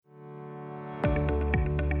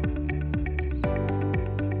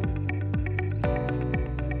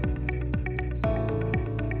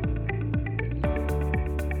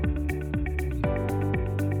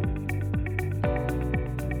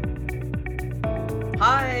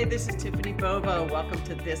Hi, this is Tiffany Bova. Welcome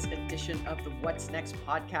to this edition of the What's Next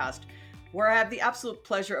podcast, where I have the absolute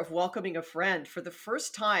pleasure of welcoming a friend for the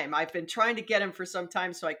first time. I've been trying to get him for some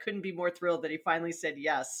time, so I couldn't be more thrilled that he finally said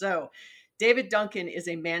yes. So, David Duncan is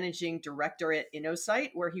a managing director at InnoSight,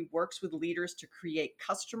 where he works with leaders to create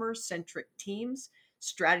customer-centric teams,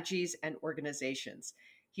 strategies, and organizations.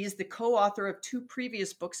 He is the co-author of two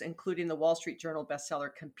previous books, including the Wall Street Journal bestseller,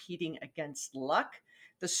 Competing Against Luck,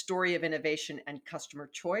 The Story of Innovation and Customer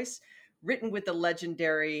Choice, written with the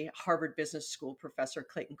legendary Harvard Business School professor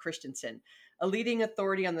Clayton Christensen. A leading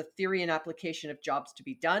authority on the theory and application of jobs to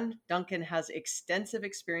be done, Duncan has extensive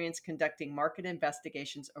experience conducting market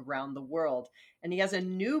investigations around the world. And he has a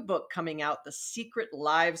new book coming out, The Secret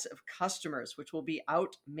Lives of Customers, which will be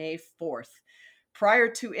out May 4th. Prior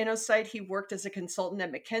to InnoSight, he worked as a consultant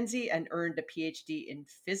at McKinsey and earned a PhD in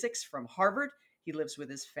physics from Harvard. He lives with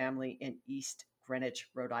his family in East Greenwich,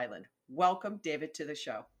 Rhode Island. Welcome, David, to the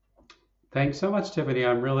show. Thanks so much, Tiffany.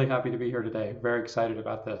 I'm really happy to be here today. Very excited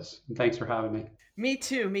about this. And thanks for having me. Me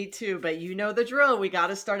too. But you know the drill. We got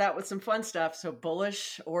to start out with some fun stuff. So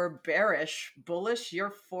bullish or bearish? Bullish,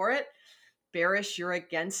 you're for it. Bearish, you're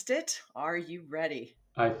against it. Are you ready?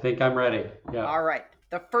 I think I'm ready. Yeah. All right.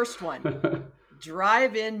 The first one,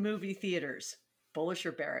 drive-in movie theaters. Bullish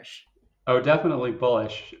or bearish? Oh, definitely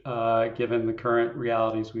bullish, given the current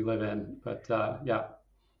realities we live in. But yeah.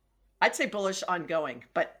 I'd say bullish ongoing,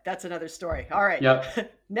 but that's another story. All right.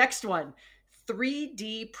 Yep. Next one,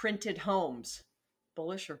 3D printed homes.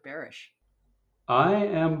 Bullish or bearish? I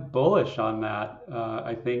am bullish on that.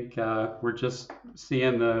 I think we're just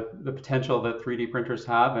seeing the potential that 3D printers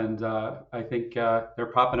have, and I think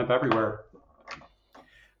they're popping up everywhere.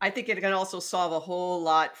 I think it can also solve a whole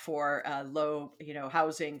lot for low,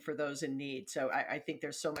 housing for those in need. So I think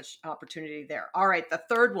there's so much opportunity there. All right, the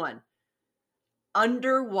third one,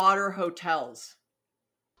 underwater hotels.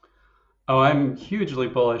 Oh, I'm hugely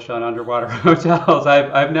bullish on underwater hotels.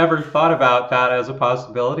 I've never thought about that as a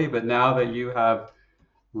possibility, but now that you have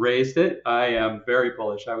raised it, I am very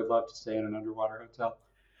bullish. I would love to stay in an underwater hotel.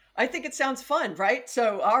 I think it sounds fun, right?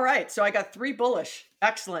 So, all right. So I got three bullish.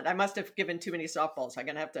 Excellent. I must have given too many softballs. I'm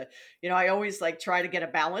going to have to, I always like try to get a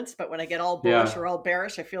balance, but when I get all bullish Yeah, or all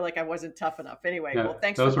bearish, I feel like I wasn't tough enough. Anyway, yeah, well,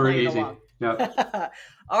 thanks for those were playing easy. along. Yeah.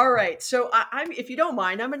 All right. So if you don't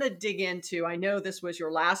mind, I'm going to dig into, I know this was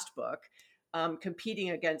your last book, Competing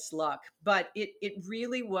Against Luck, but it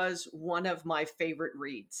really was one of my favorite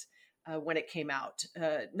reads when it came out.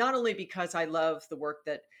 Not only because I love the work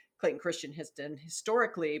that Clayton Christian has done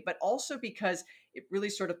historically, but also because it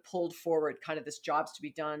really sort of pulled forward kind of this jobs to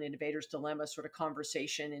be done, innovator's dilemma sort of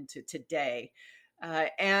conversation into today.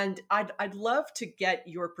 And I'd love to get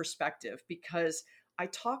your perspective because I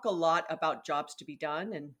talk a lot about jobs to be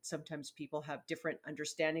done, and sometimes people have different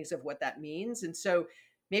understandings of what that means. And so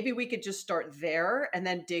maybe we could just start there and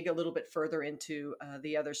then dig a little bit further into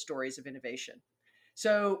the other stories of innovation.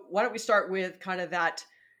 So why don't we start with kind of that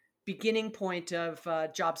beginning point of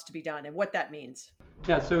jobs to be done and what that means?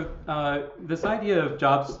 Yeah, so this idea of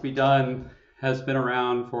jobs to be done has been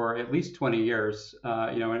around for at least 20 years,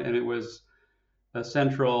 and it was a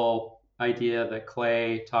central idea that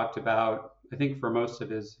Clay talked about, I think, for most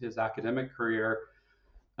of his academic career.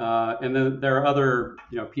 And then there are other,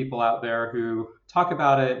 people out there who talk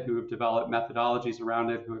about it, who have developed methodologies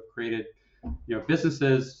around it, who have created,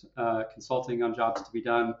 businesses consulting on jobs to be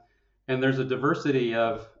done. And there's a diversity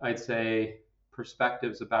of, I'd say,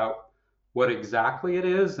 perspectives about what exactly it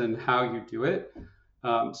is and how you do it.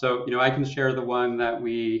 So, I can share the one that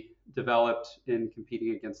we developed in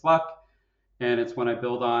Competing Against Luck, and it's one I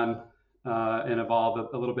build on and evolve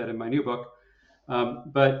a little bit in my new book.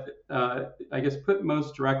 But I guess put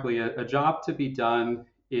most directly, a job to be done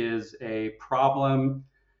is a problem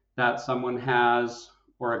that someone has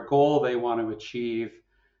or a goal they want to achieve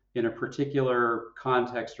in a particular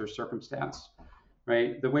context or circumstance,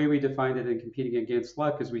 right? The way we defined it in Competing Against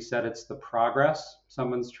Luck is we said it's the progress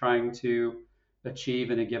someone's trying to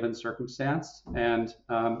achieve in a given circumstance. And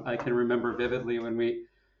I can remember vividly when we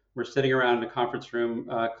were sitting around in a conference room,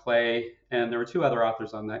 Clay, and there were two other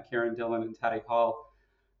authors on that, Karen Dillon and Taddy Hall,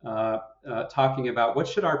 talking about what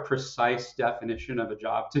should our precise definition of a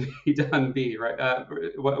job to be done be, right?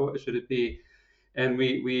 What should it be? And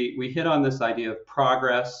we hit on this idea of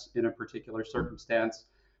progress in a particular circumstance.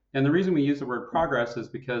 And the reason we use the word progress is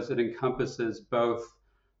because it encompasses both,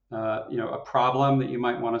 a problem that you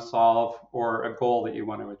might want to solve or a goal that you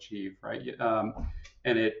want to achieve, right?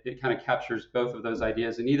 And it kind of captures both of those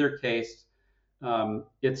ideas. In either case,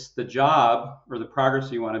 it's the job or the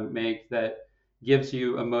progress you want to make that gives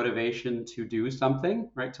you a motivation to do something,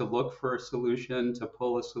 right? To look for a solution, to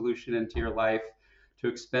pull a solution into your life, to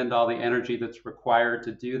expend all the energy that's required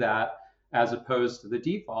to do that, as opposed to the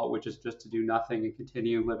default, which is just to do nothing and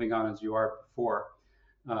continue living on as you are before.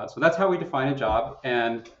 So that's how we define a job.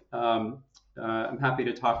 And I'm happy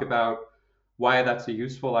to talk about why that's a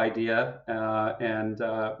useful idea and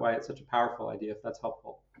why it's such a powerful idea, if that's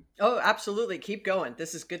helpful. Oh, absolutely. Keep going.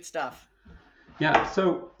 This is good stuff. Yeah.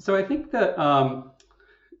 So I think that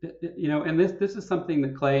and this is something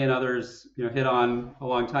that Clay and others hit on a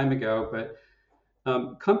long time ago, but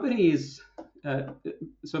companies.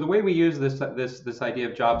 So the way we use this idea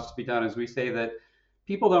of jobs to be done is we say that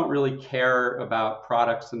people don't really care about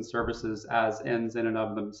products and services as ends in and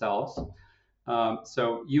of themselves.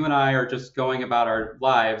 So you and I are just going about our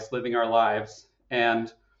lives, living our lives,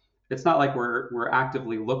 and it's not like we're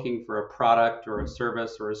actively looking for a product or a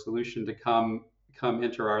service or a solution to come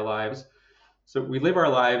into our lives. So we live our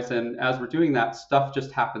lives, and as we're doing that, stuff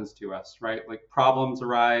just happens to us, right? Like problems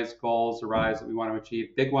arise, goals arise that we want to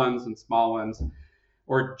achieve, big ones and small ones,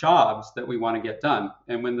 or jobs that we want to get done.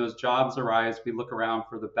 And when those jobs arise, we look around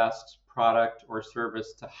for the best product or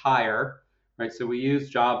service to hire, right? So we use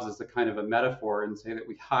jobs as a kind of a metaphor and say that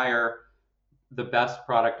we hire the best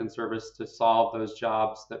product and service to solve those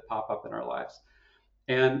jobs that pop up in our lives.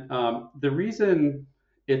 And the reason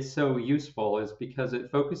it's so useful is because it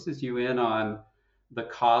focuses you in on the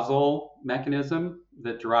causal mechanism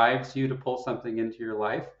that drives you to pull something into your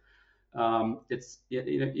life. A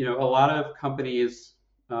lot of companies,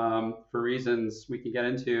 for reasons we can get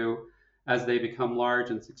into, as they become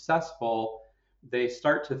large and successful, they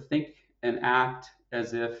start to think and act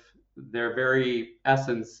as if their very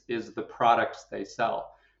essence is the products they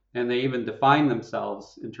sell. And they even define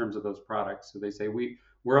themselves in terms of those products. So they say,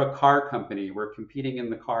 we're a car company, we're competing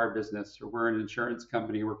in the car business, or we're an insurance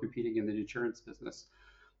company, we're competing in the insurance business.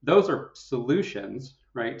 Those are solutions,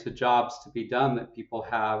 right, to jobs to be done that people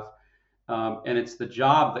have. And it's the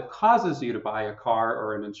job that causes you to buy a car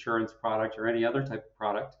or an insurance product or any other type of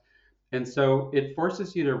product. And so it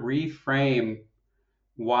forces you to reframe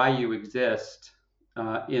why you exist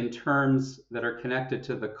in terms that are connected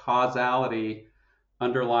to the causality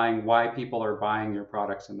underlying why people are buying your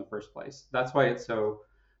products in the first place. That's why it's so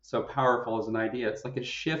powerful as an idea. It's like a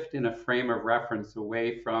shift in a frame of reference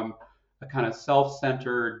away from a kind of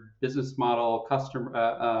self-centered business model,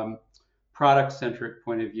 customer, product-centric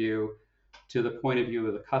point of view to the point of view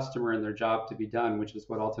of the customer and their job to be done, which is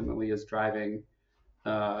what ultimately is driving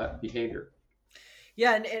behavior.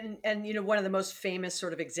 Yeah, and one of the most famous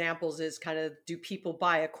sort of examples is kind of, do people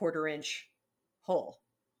buy a 1/4-inch hole,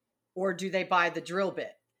 or do they buy the drill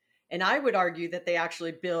bit? And I would argue that they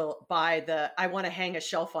actually buy I want to hang a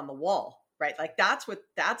shelf on the wall, right? Like that's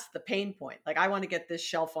the pain point. Like, I want to get this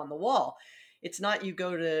shelf on the wall. It's not you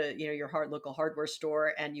go to your local hardware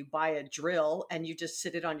store and you buy a drill and you just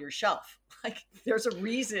sit it on your shelf. Like, there's a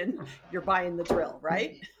reason you're buying the drill,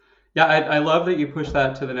 right? Yeah, I love that you push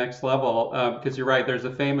that to the next level because you're right. There's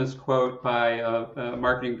a famous quote by a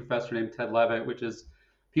marketing professor named Ted Levitt, which is,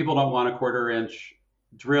 people don't want a 1/4-inch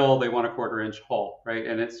drill, they want a 1/4-inch hole, right?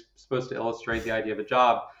 And it's supposed to illustrate the idea of a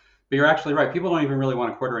job. But you're actually right. People don't even really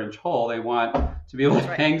want a 1/4-inch hole. They want to be able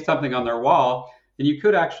to hang something on their wall. And you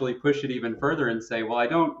could actually push it even further and say, well, I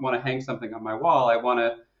don't want to hang something on my wall. I want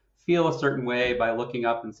to feel a certain way by looking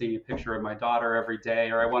up and seeing a picture of my daughter every day,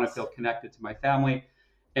 or I want to feel connected to my family.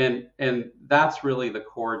 And that's really the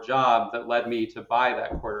core job that led me to buy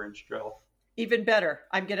that 1/4-inch drill. Even better.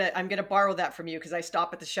 I'm gonna borrow that from you, because I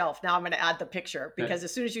stop at the shelf. Now I'm gonna add the picture, because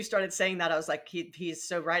as soon as you started saying that, I was like, he's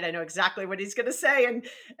so right. I know exactly what he's gonna say,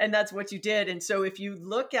 and that's what you did. And so if you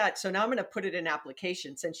look at, so now I'm gonna put it in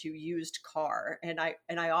application, since you used car, and I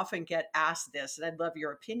often get asked this, and I'd love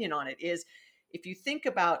your opinion on it, is if you think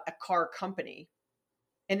about a car company,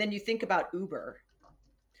 and then you think about Uber.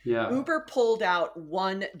 Yeah. Uber pulled out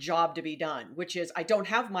one job to be done, which is, I don't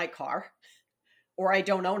have my car, or I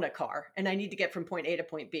don't own a car, and I need to get from point A to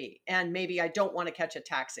point B. And maybe I don't want to catch a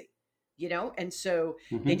taxi, And so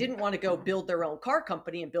they didn't want to go build their own car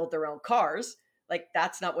company and build their own cars. Like,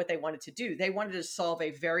 that's not what they wanted to do. They wanted to solve a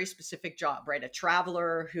very specific job, right? A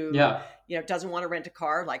traveler who, doesn't want to rent a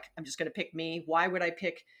car. Like, I'm just going to pick me. Why would I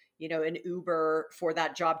pick, an Uber for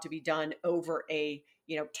that job to be done over a,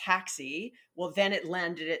 taxi? Well, then it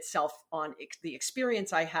landed itself on the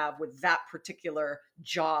experience I have with that particular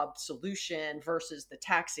job solution versus the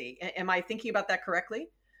taxi. Am I thinking about that correctly?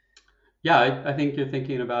 Yeah, I think you're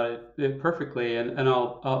thinking about it perfectly, and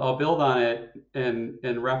I'll build on it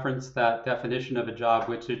and reference that definition of a job,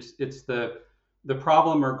 which it's the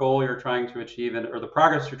problem or goal you're trying to achieve, or the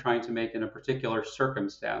progress you're trying to make in a particular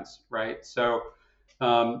circumstance, right? So,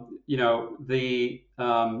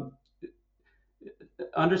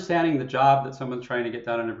 understanding the job that someone's trying to get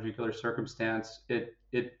done in a particular circumstance,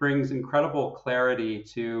 it brings incredible clarity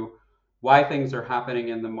to why things are happening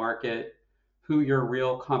in the market, who your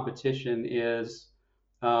real competition is,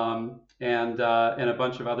 and a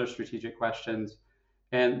bunch of other strategic questions.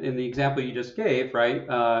 And in the example you just gave, right,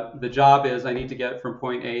 the job is I need to get from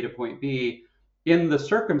point A to point B. In the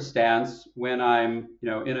circumstance, when I'm,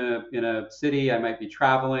 in a city, I might be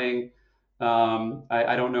traveling.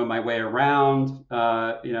 I don't know my way around.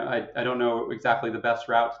 I don't know exactly the best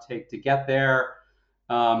route to take to get there.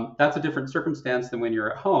 That's a different circumstance than when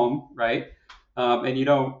you're at home, right? And you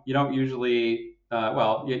don't usually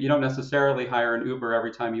you don't necessarily hire an Uber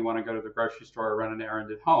every time you want to go to the grocery store or run an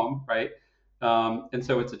errand at home, right? And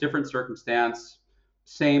so it's a different circumstance,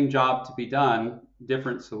 same job to be done,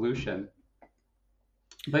 different solution.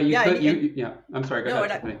 But you Yeah, could yeah. I'm sorry. Go no,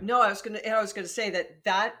 ahead, Tiffany. no, I was gonna say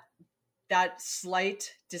that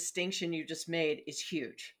slight distinction you just made is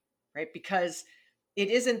huge, right? Because it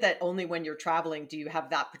isn't that only when you're traveling do you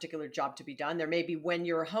have that particular job to be done. There may be when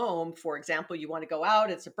you're home, for example, you want to go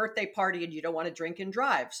out, it's a birthday party, and you don't want to drink and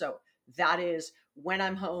drive. So that is when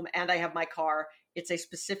I'm home and I have my car. It's a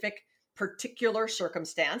specific, particular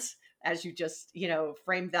circumstance, as you just,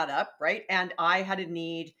 framed that up, right? And I had a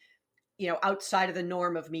need, outside of the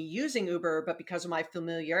norm of me using Uber, but because of my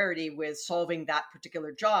familiarity with solving that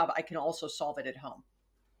particular job, I can also solve it at home.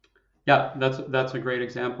 Yeah, that's a great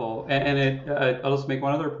example, I'll just make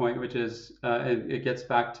one other point, which is it gets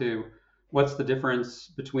back to what's the difference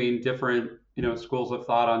between different schools of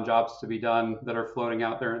thought on jobs to be done that are floating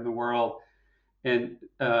out there in the world, and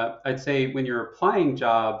I'd say when you're applying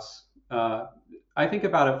jobs, I think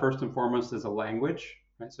about it first and foremost as a language,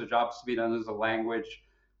 right? So jobs to be done is a language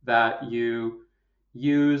that you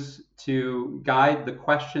use to guide the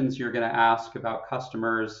questions you're going to ask about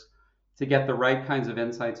customers to get the right kinds of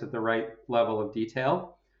insights at the right level of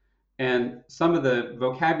detail. And some of the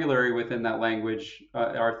vocabulary within that language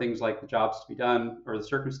are things like the jobs to be done or the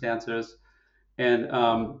circumstances. And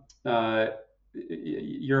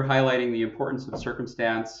you're highlighting the importance of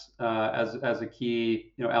circumstance as a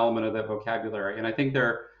key element of that vocabulary. And I think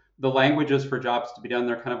the languages for jobs to be done,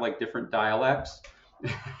 they're kind of like different dialects,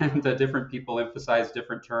 and different people emphasize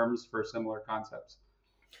different terms for similar concepts.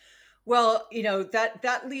 Well,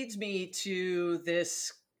 that leads me to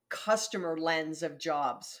this customer lens of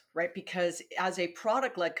jobs, right? Because as a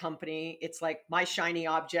product led company, it's like my shiny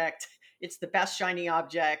object. It's the best shiny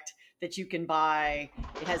object that you can buy.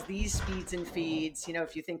 It has these speeds and feeds.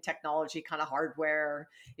 If you think technology, kind of hardware.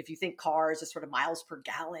 If you think cars, it's sort of miles per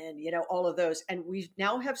gallon. All of those. And we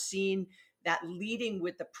now have seen that leading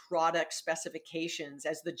with the product specifications,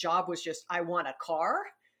 as the job was just I want a car,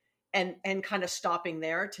 and kind of stopping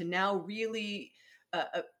there, to now really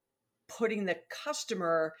putting the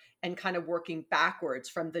customer and kind of working backwards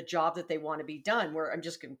from the job that they want to be done, where I'm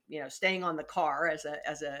just staying on the car as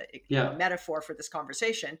a Yeah. metaphor for this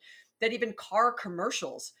conversation, that even car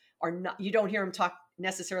commercials are not, you don't hear them talk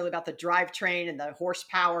necessarily about the drivetrain and the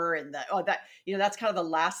horsepower and that's kind of the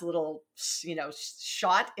last little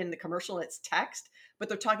shot in the commercial, and it's text. But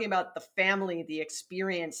they're talking about the family, the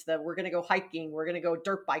experience, that we're going to go hiking, we're going to go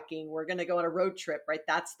dirt biking, we're going to go on a road trip, right?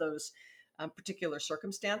 That's those particular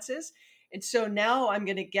circumstances. And so now I'm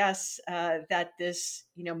going to guess that this,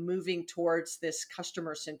 moving towards this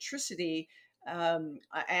customer centricity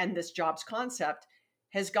and this jobs concept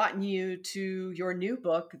has gotten you to your new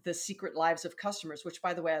book, The Secret Lives of Customers, which,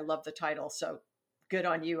 by the way, I love the title. So good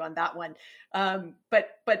on you on that one.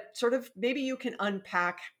 But sort of maybe you can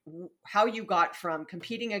unpack how you got from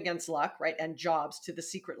competing against luck, right, and jobs to the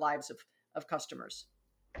secret lives of customers.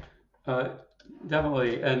 Uh,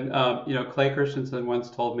 Definitely. And Clay Christensen once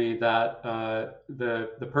told me that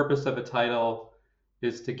the purpose of a title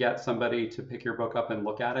is to get somebody to pick your book up and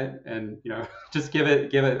look at it, and just give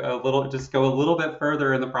it a little, just go a little bit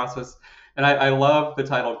further in the process. And I love the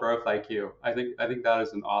title Growth IQ. I think that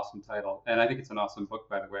is an awesome title, and I think it's an awesome book,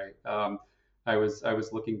 by the way. I was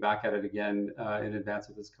looking back at it again in advance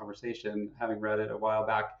of this conversation, having read it a while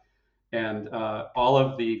back, and all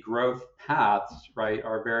of the growth paths, right,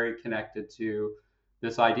 are very connected to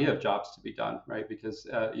this idea of jobs to be done, right? Because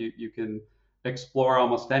you can explore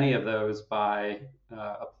almost any of those by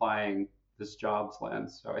applying this jobs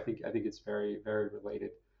lens. So I think it's very, very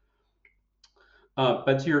related.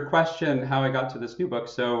 But to your question, how I got to this new book.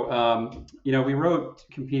 So, we wrote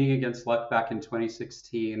Competing Against Luck back in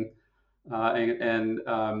 2016.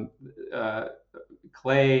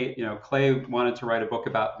 Clay wanted to write a book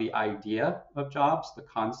about the idea of jobs, the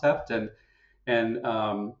concept, and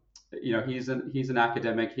he's an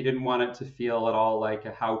academic. He didn't want it to feel at all like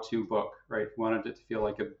a how-to book, right? He wanted it to feel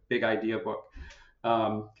like a big idea book.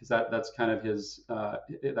 because that's kind of his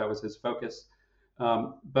that was his focus.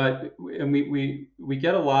 But and we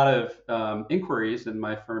get a lot of inquiries in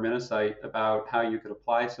my firm Insight about how you could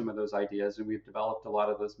apply some of those ideas, and we've developed a lot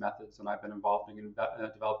of those methods, and I've been involved in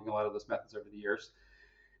developing a lot of those methods over the years.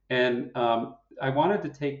 And I wanted to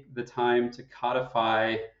take the time to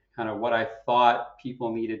codify kind of what I thought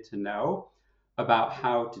people needed to know about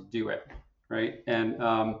how to do it, right? And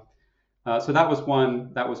so that was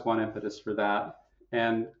one impetus for that.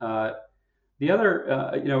 And the other,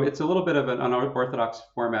 it's a little bit of an unorthodox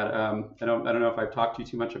format. I don't know if I've talked to you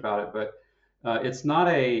too much about it, but it's not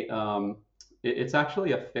it's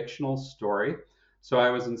actually a fictional story. So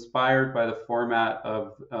I was inspired by the format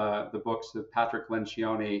of the books of Patrick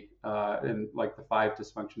Lencioni in like the Five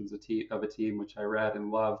Dysfunctions of a Team, which I read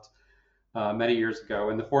and loved many years ago.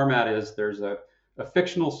 And the format is there's a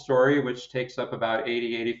fictional story which takes up about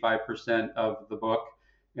 85% of the book.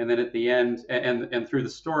 And then at the end, and through the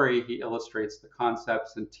story, he illustrates the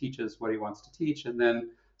concepts and teaches what he wants to teach, and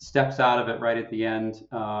then steps out of it right at the end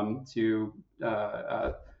to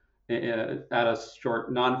add a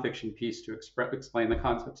short nonfiction piece to explain the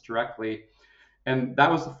concepts directly. And that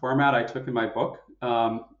was the format I took in my book.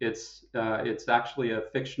 It's actually a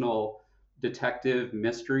fictional detective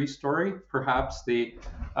mystery story, perhaps the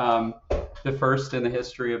first in the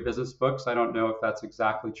history of business books. I don't know if that's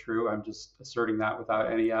exactly true. I'm just asserting that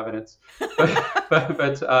without any evidence. I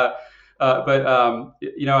and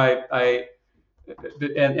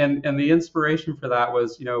the inspiration for that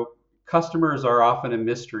was, customers are often a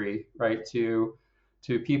mystery, right, to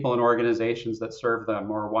people and organizations that serve them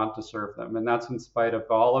or want to serve them, and that's in spite of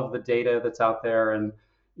all of the data that's out there and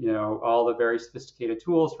all the very sophisticated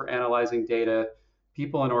tools for analyzing data.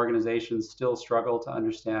 People and organizations still struggle to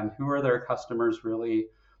understand who are their customers really,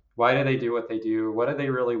 why do they do what they do, what do they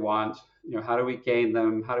really want, how do we gain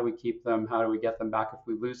them, how do we keep them, how do we get them back if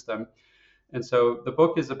we lose them. And so the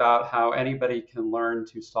book is about how anybody can learn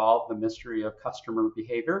to solve the mystery of customer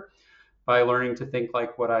behavior by learning to think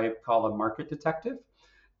like what I call a market detective.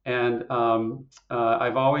 And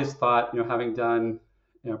I've always thought, having done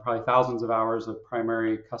probably thousands of hours of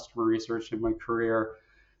primary customer research in my career,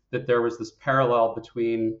 that there was this parallel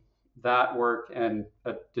between that work and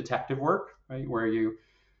a detective work, right? Where you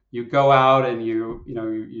go out and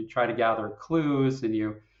you try to gather clues and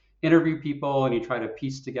you interview people and you try to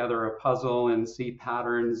piece together a puzzle and see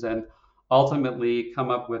patterns and ultimately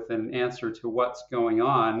come up with an answer to what's going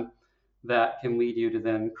on that can lead you to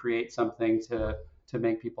then create something to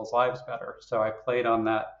make people's lives better. So I played on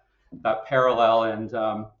that parallel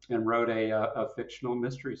and wrote a fictional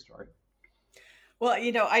mystery story. Well,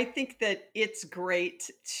 I think that it's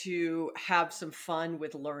great to have some fun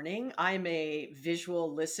with learning. I'm a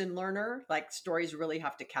visual listen learner. Like, stories really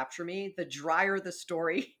have to capture me. The drier the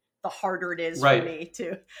story, the harder it is for Right. me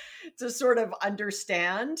to sort of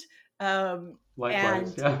understand.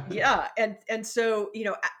 Likewise, And yeah. and so,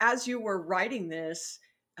 as you were writing this,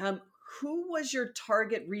 who was your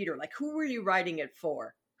target reader? Like, who were you writing it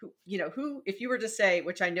for? Who, if you were to say,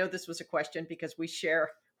 which I know this was a question because we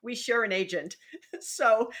share an agent.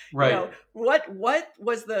 So, Right. what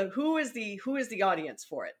was who is the audience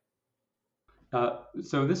for it?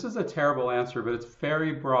 So this is a terrible answer, but it's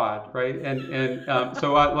very broad, right? And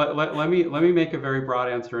so let me make a very broad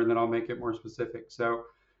answer, and then I'll make it more specific. So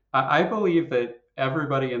I believe that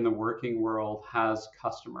everybody in the working world has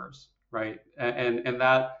customers, right? And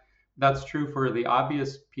that's true for the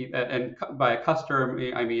obvious people. And by a customer,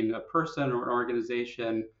 I mean a person or an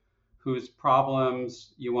organization whose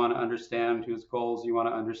problems you want to understand, whose goals you want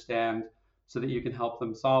to understand, so that you can help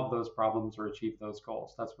them solve those problems or achieve those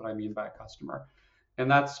goals. That's what I mean by a customer. And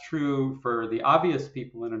that's true for the obvious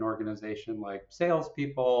people in an organization, like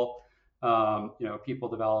salespeople, people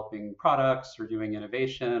developing products or doing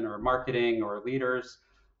innovation or marketing or leaders.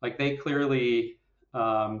 Like, they clearly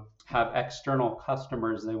have external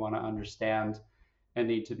customers they want to understand and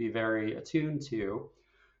need to be very attuned to.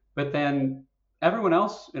 But then everyone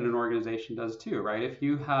else in an organization does too, right? If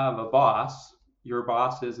you have a boss, your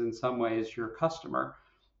boss is in some ways your customer.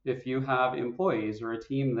 If you have employees or a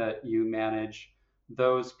team that you manage,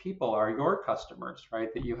 those people are your customers,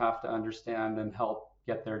 right? That you have to understand and help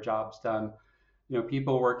get their jobs done.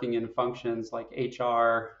 People working in functions like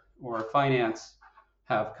HR or finance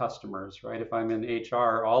have customers, right? If I'm in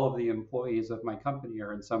HR, all of the employees of my company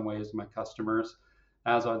are in some ways my customers,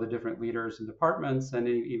 as are the different leaders and departments, and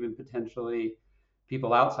even potentially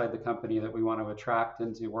people outside the company that we want to attract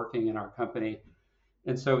into working in our company.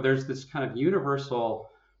 And so there's this kind of universal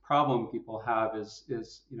problem people have is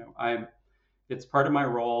it's part of my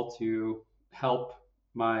role to help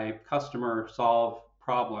my customer solve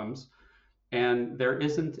problems. And there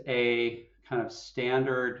isn't a kind of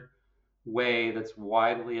standard way that's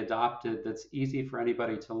widely adopted that's easy for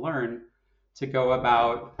anybody to learn to go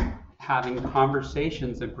about having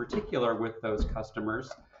conversations in particular with those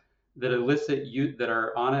customers that elicit you that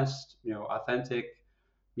are honest, authentic,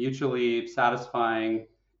 mutually satisfying,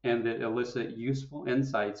 and that elicit useful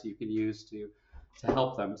insights you can use to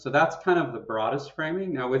help them. So that's kind of the broadest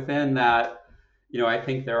framing. Now within that, I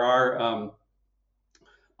think there are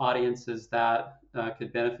audiences that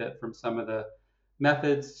could benefit from some of the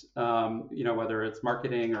methods, whether it's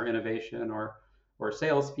marketing or innovation or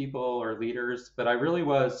salespeople or leaders. But I really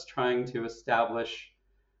was trying to establish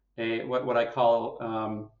what I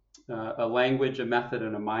call a language, a method,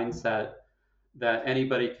 and a mindset that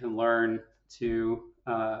anybody can learn to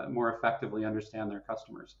more effectively understand their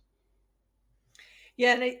customers.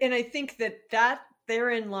 Yeah, and I think that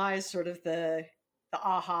therein lies sort of the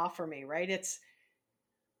aha for me, right?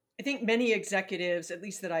 I think many executives, at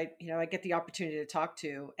least that I get the opportunity to talk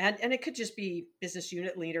to, and it could just be business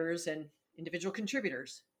unit leaders and individual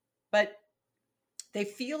contributors, but they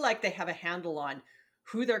feel like they have a handle on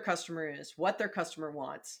who their customer is, what their customer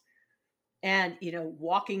wants, and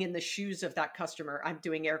walking in the shoes of that customer. I'm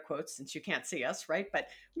doing air quotes since you can't see us, right? But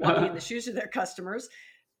walking in the shoes of their customers,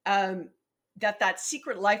 that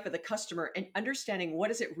secret life of the customer and understanding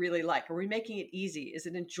what is it really like. Are we making it easy? Is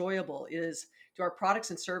it enjoyable? Do our products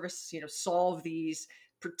and service solve these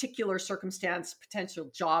particular circumstance potential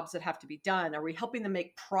jobs that have to be done? Are we helping them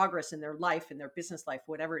make progress in their life, in their business life,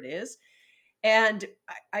 whatever it is? And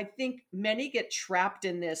I think many get trapped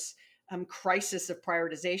in this crisis of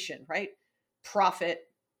prioritization, right? Profit,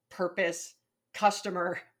 purpose,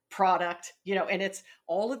 customer, product, and it's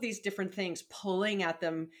all of these different things pulling at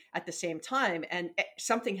them at the same time, and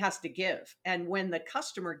something has to give. And when the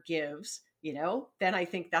customer gives, then I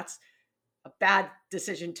think that's a bad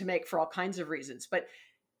decision to make for all kinds of reasons. But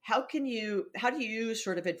how do you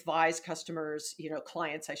sort of advise customers,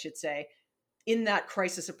 clients, I should say, in that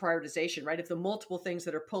crisis of prioritization, right? If the multiple things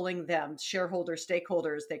that are pulling them, shareholders,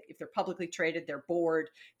 stakeholders, if they're publicly traded, their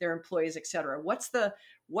board, their employees, et cetera, what's the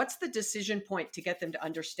decision point to get them to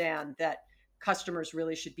understand that customers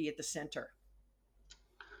really should be at the center?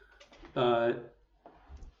 So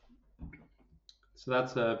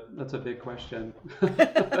that's a big question.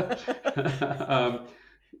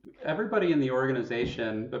 Everybody in the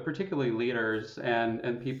organization, but particularly leaders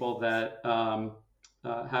and people that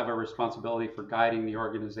have a responsibility for guiding the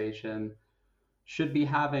organization, should be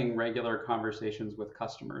having regular conversations with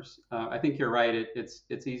customers. I think you're right.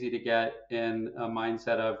 It's easy to get in a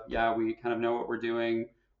mindset of, yeah, we kind of know what we're doing.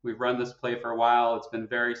 We've run this play for a while. It's been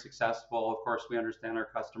very successful. Of course, we understand our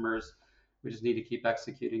customers. We just need to keep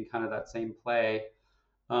executing kind of that same play.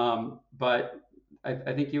 But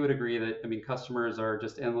I think you would agree that, customers are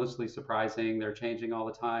just endlessly surprising. They're changing all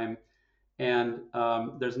the time. And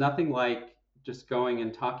there's nothing like just going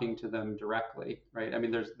and talking to them directly, right?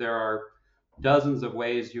 There are dozens of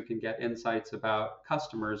ways you can get insights about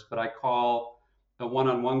customers, but I call a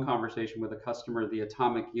one-on-one conversation with a customer the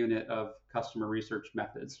atomic unit of customer research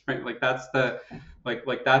methods, right? That's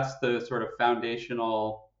the sort of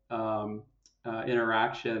foundational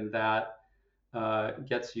interaction that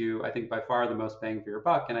gets you, I think, by far the most bang for your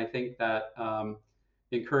buck. And I think that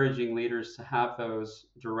encouraging leaders to have those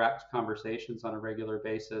direct conversations on a regular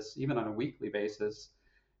basis, even on a weekly basis,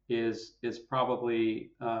 is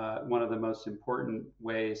probably one of the most important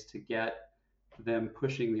ways to get them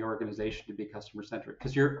pushing the organization to be customer centric,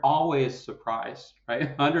 because you're always surprised,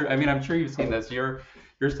 right? I'm sure you've seen this. You're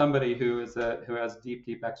somebody who has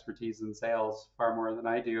deep expertise in sales, far more than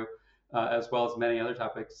I do, as well as many other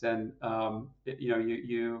topics. And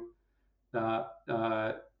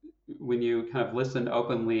when you kind of listen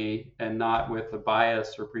openly and not with a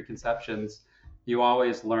bias or preconceptions, you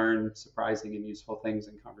always learn surprising and useful things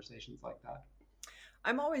in conversations like that.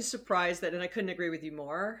 I'm always surprised that, and I couldn't agree with you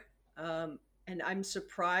more. And I'm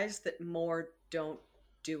surprised that more don't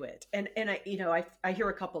do it. And I hear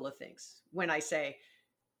a couple of things when I say,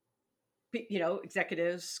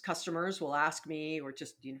 executives, customers will ask me, or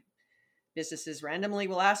just businesses randomly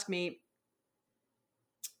will ask me,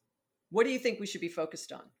 what do you think we should be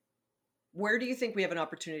focused on? Where do you think we have an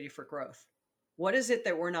opportunity for growth? What is it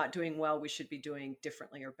that we're not doing well we should be doing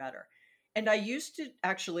differently or better? And I used to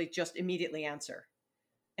actually just immediately answer.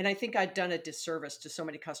 And I think I'd done a disservice to so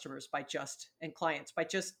many customers and clients by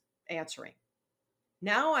just answering.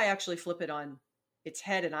 Now I actually flip it on its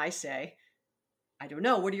head and I say, I don't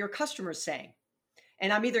know, what are your customers saying?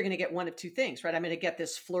 And I'm either going to get one of two things, right? I'm going to get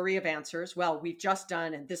this flurry of answers. Well, we've just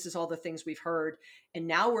done, and this is all the things we've heard. And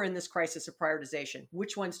now we're in this crisis of prioritization.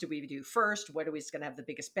 Which ones do we do first? What are we going to have the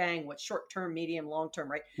biggest bang? What's short term, medium, long term,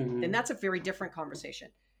 right? Then that's a very different conversation.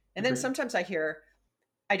 And then sometimes I hear,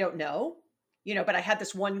 I don't know, but I had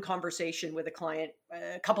this one conversation with a client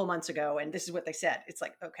a couple months ago, and this is what they said. It's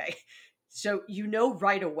like, okay. So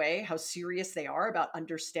right away how serious they are about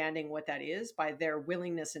understanding what that is by their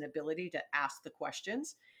willingness and ability to ask the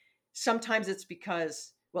questions. Sometimes it's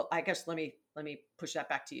because, well, I guess let me push that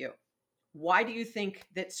back to you. Why do you think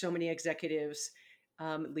that so many executives,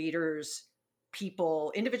 leaders,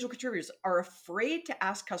 people, individual contributors are afraid to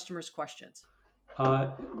ask customers questions?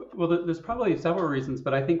 Well, there's probably several reasons,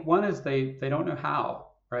 but I think one is they don't know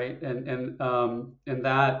how, right? And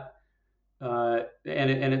that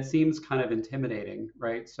and it seems kind of intimidating,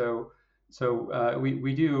 right? So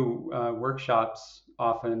we do workshops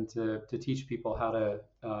often to teach people how to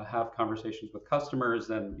have conversations with customers,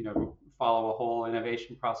 and follow a whole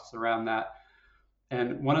innovation process around that.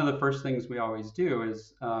 And one of the first things we always do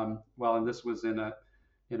is, and this was in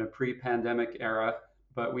a pre-pandemic era,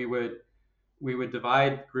 but we would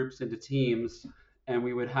divide groups into teams, and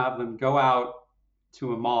we would have them go out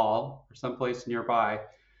to a mall or someplace nearby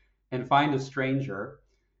and find a stranger,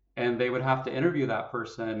 and they would have to interview that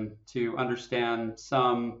person to understand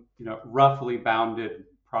some roughly bounded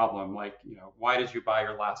problem, like why did you buy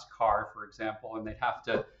your last car, for example. And they'd have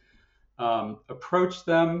to approach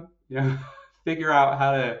them, figure out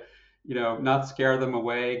how to not scare them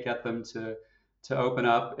away, get them to open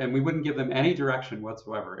up. And we wouldn't give them any direction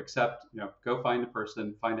whatsoever, except go find a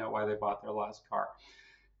person, find out why they bought their last car.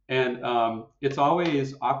 And it's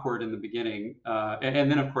always awkward in the beginning.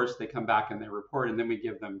 And then, of course, they come back and they report, and then we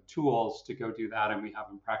give them tools to go do that, and we have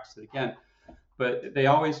them practice it again. But they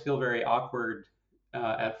always feel very awkward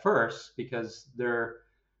at first, because they're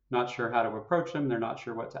not sure how to approach them. They're not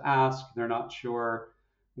sure what to ask. They're not sure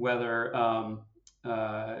whether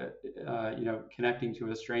connecting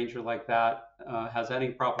to a stranger like that has any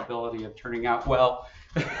probability of turning out well.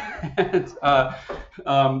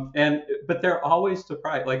 But they're always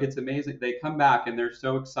surprised. Like, it's amazing. They come back and they're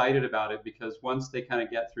so excited about it, because once they kind of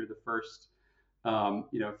get through the first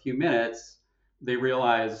few minutes, they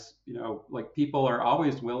realize like, people are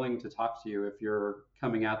always willing to talk to you if you're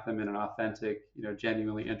coming at them in an authentic,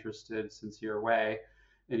 genuinely interested, sincere way,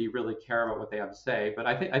 and you really care about what they have to say. But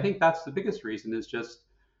I think that's the biggest reason, is just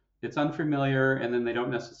it's unfamiliar, and then they don't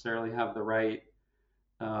necessarily have the right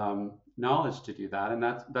knowledge to do that. And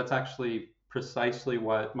that's actually precisely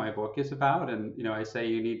what my book is about. And I say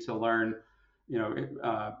you need to learn,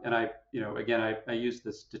 and I use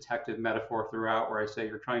this detective metaphor throughout, where I say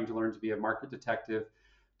you're trying to learn to be a market detective.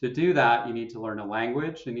 To do that, you need to learn a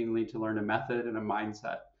language, and you need to learn a method and a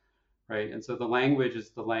mindset. Right. And so the language is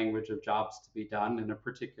the language of jobs to be done, in a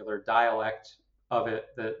particular dialect of it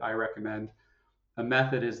that I recommend. A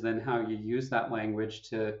method is then how you use that language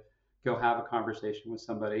to go have a conversation with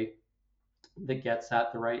somebody that gets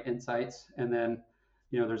at the right insights. And then,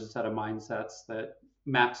 there's a set of mindsets that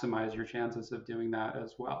maximize your chances of doing that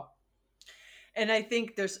as well. And I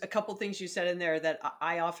think there's a couple things you said in there that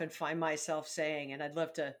I often find myself saying, and I'd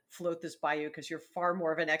love to float this by you, because you're far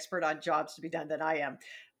more of an expert on jobs to be done than I am.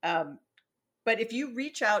 But if you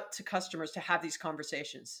reach out to customers to have these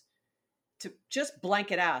conversations, to just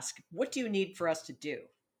blanket ask, what do you need for us to do?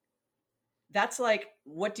 That's like,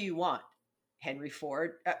 what do you want? Henry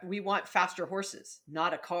Ford, we want faster horses,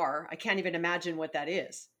 not a car. I can't even imagine what that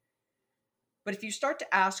is. But if you start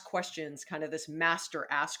to ask questions, kind of this master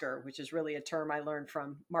asker, which is really a term I learned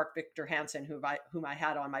from Mark Victor Hansen, whom I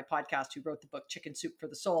had on my podcast, who wrote the book Chicken Soup for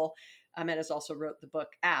the Soul, and has also wrote the book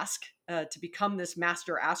Ask, to become this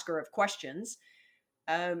master asker of questions,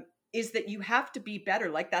 is that you have to be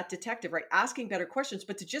better, like that detective, right? Asking better questions.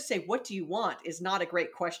 But to just say, what do you want, is not a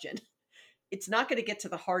great question. It's not going to get to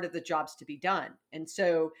the heart of the jobs to be done. And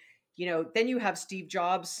so, then you have Steve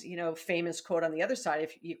Jobs, famous quote on the other side.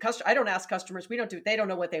 I don't ask customers, they don't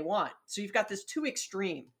know what they want. So you've got this too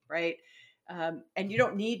extreme, right? And you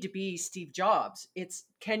don't need to be Steve Jobs. It's,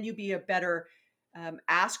 can you be a better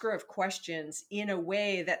asker of questions in a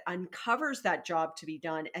way that uncovers that job to be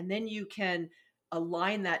done? And then you can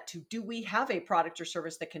align that to, do we have a product or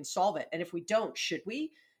service that can solve it? And if we don't, should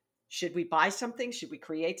we buy something? Should we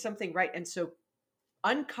create something? Right. And so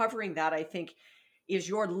uncovering that, I think, is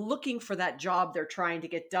you're looking for that job they're trying to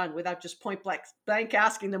get done, without just point blank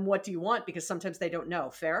asking them, what do you want? Because sometimes they don't know.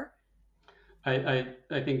 Fair? I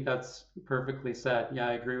think that's perfectly said. Yeah,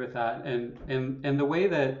 I agree with that. And the way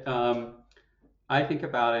that I think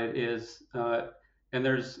about it is, and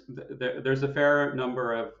there's a fair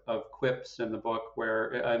number of quips in the book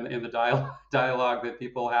where in the dialogue that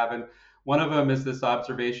people have, and one of them is this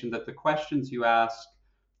observation that the questions you ask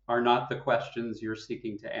are not the questions you're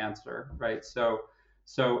seeking to answer, right? So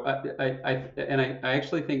I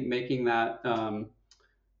actually think making that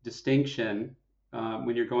distinction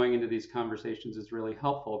when you're going into these conversations is really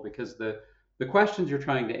helpful, because the questions you're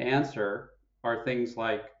trying to answer are things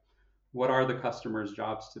like, what are the customer's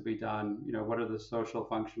jobs to be done? What are the social,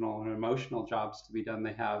 functional, and emotional jobs to be done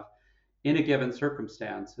they have in a given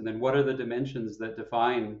circumstance? And then what are the dimensions that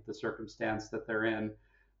define the circumstance that they're in?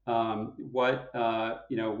 What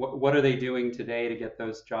are they doing today to get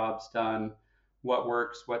those jobs done? What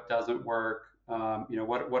works? What doesn't work?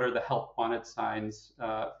 What are the help wanted signs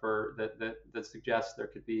for that suggest there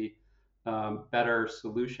could be better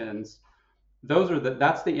solutions?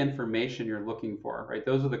 That's the information you're looking for, right?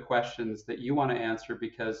 Those are the questions that you want to answer,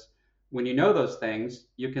 because when you know those things,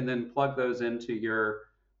 you can then plug those into your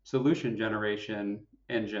solution generation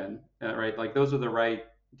engine, right? Like those are the right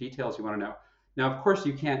details you want to know. Now, of course,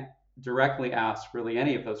 you can't directly ask really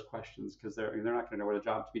any of those questions, because they're not going to know what a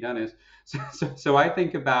job to be done is. So I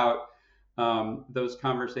think about those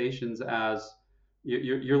conversations as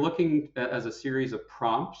you're looking as a series of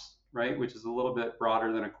prompts, right? Which is a little bit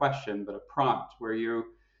broader than a question, but a prompt where you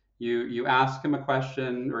ask them a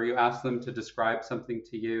question, or you ask them to describe something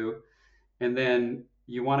to you, and then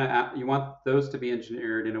you want those to be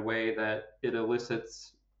engineered in a way that it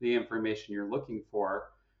elicits the information you're looking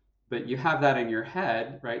for. But you have that in your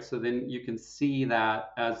head, right? So then you can see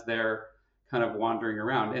that as they're kind of wandering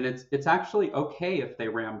around, and it's actually okay if they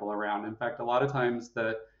ramble around. In fact, a lot of times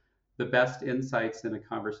the best insights in a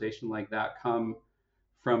conversation like that come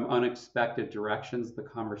from unexpected directions the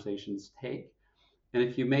conversations take. And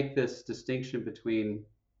if you make this distinction between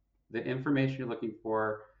the information you're looking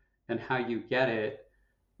for and how you get it,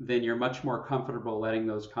 then you're much more comfortable letting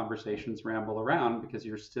those conversations ramble around, because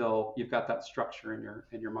you've got that structure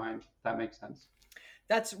in your mind. If that makes sense.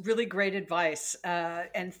 That's really great advice.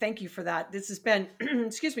 And thank you for that. This has been,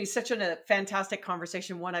 excuse me, such a fantastic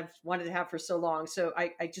conversation, one I've wanted to have for so long. So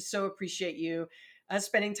I just so appreciate you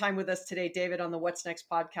spending time with us today, David, on the What's Next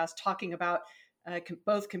podcast, talking about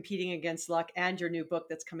both Competing Against Luck and your new book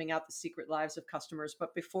that's coming out, The Secret Lives of Customers.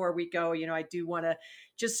 But before we go, I do want to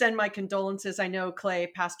just send my condolences. I know Clay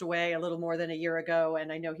passed away a little more than a year ago,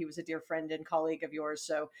 and I know he was a dear friend and colleague of yours.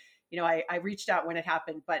 So, I reached out when it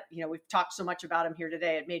happened, but, we've talked so much about him here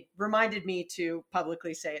today. It reminded me to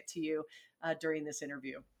publicly say it to you during this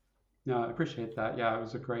interview. No, I appreciate that. Yeah, it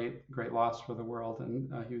was a great loss for the world, and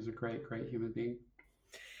he was a great human being.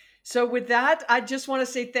 So with that, I just want to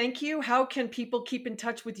say thank you. How can people keep in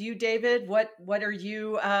touch with you, David? What are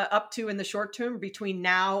you up to in the short term between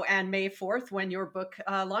now and May 4th when your book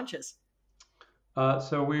launches?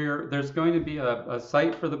 So there's going to be a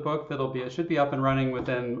site for the book it should be up and running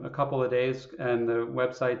within a couple of days, and the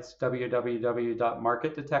website's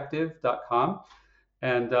www.marketdetective.com.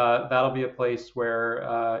 And that'll be a place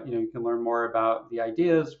where you can learn more about the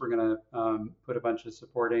ideas. We're going to put a bunch of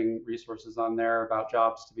supporting resources on there about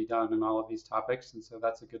jobs to be done and all of these topics. And so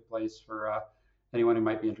that's a good place for anyone who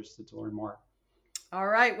might be interested to learn more. All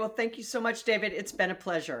right. Well, thank you so much, David. It's been a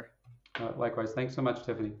pleasure. Likewise. Thanks so much,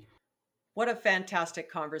 Tiffany. What a fantastic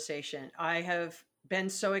conversation. I have been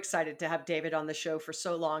so excited to have David on the show for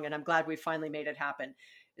so long, and I'm glad we finally made it happen,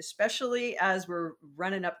 especially as we're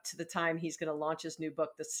running up to the time he's going to launch his new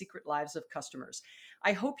book, The Secret Lives of Customers.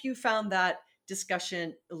 I hope you found that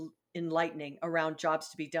discussion enlightening around jobs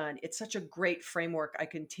to be done. It's such a great framework I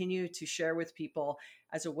continue to share with people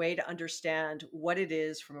as a way to understand what it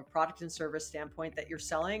is from a product and service standpoint that you're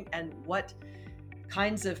selling, and what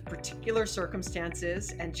kinds of particular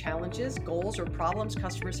circumstances and challenges, goals, or problems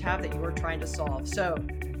customers have that you are trying to solve. So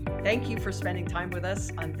thank you for spending time with us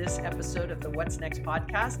on this episode of the What's Next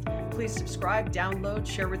podcast. Please subscribe, download,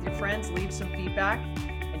 share with your friends, leave some feedback,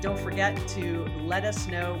 and don't forget to let us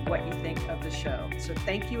know what you think of the show. So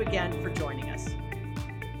thank you again for joining us.